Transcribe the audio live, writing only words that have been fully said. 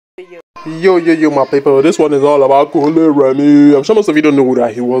Yo, my people, this one is all about Kunle Remi. I'm sure most of you don't know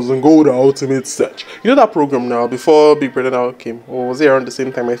that he was in Go The Ultimate Search. You know that program now, before Big Brother now came? Or was it around the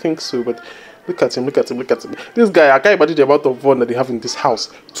same time? I think so, but look at him. This guy, I can't imagine the amount of fun that they have in this house.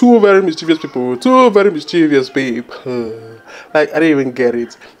 Two very mischievous people, two very mischievous people. Like, I didn't even get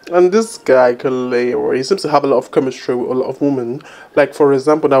it. And this guy, Kunle, he seems to have a lot of chemistry with a lot of women. Like, for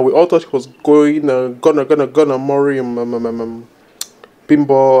example, now we all thought he was gonna marry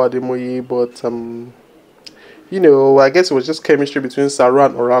Bimbo, Ademoye, but you know, I guess it was just chemistry between Sarah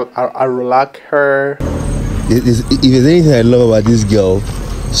and Alakija. If there's anything I love about this girl,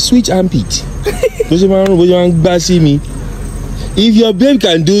 sweet armpit. If your babe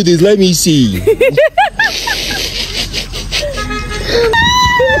can do this, let me see.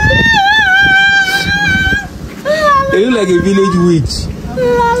 You look like a village witch.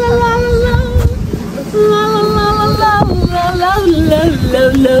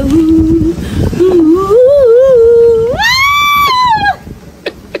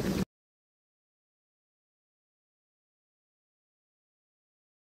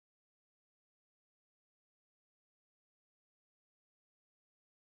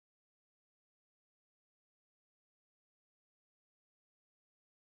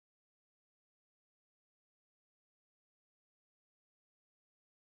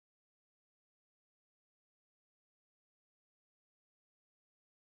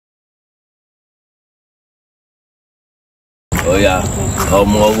 Oh yeah,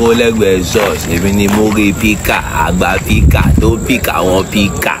 ọmọ lẹ́gbẹ̀ẹ́ sauce, èmi ni mo rí pika, àgbà pika, tó pika wọn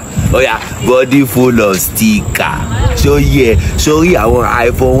pika. Oh yeah, body full of sticker. So yeah, sorry àwọn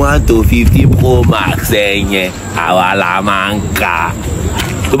iPhone 1 to 15 Pro Max ẹ̀yẹn, àwa la máa ń kà.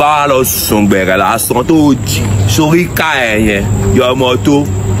 Tó bá wà lọ sùn gbẹ̀rẹ̀ lásán tó jí, sórí ká ẹ̀yẹn, yọ ọmọ tó,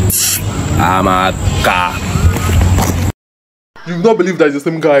 a máa kà. You do not believe that is the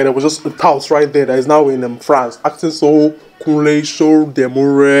same guy that was just in the house right there that is now in France, acting so Kunle, so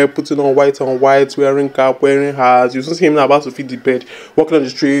demure, putting on white, wearing cap, wearing hats. You see him now about to feed the bed, walking on the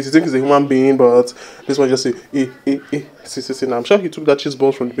streets. You think he's a human being, but this one just say, see. Now I'm sure he took that cheese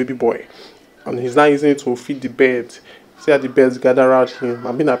balls from the baby boy, and he's now using it to feed the bed. See how the birds gather around him.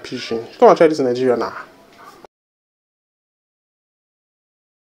 I'm being a pigeon. Come and try this in Nigeria now.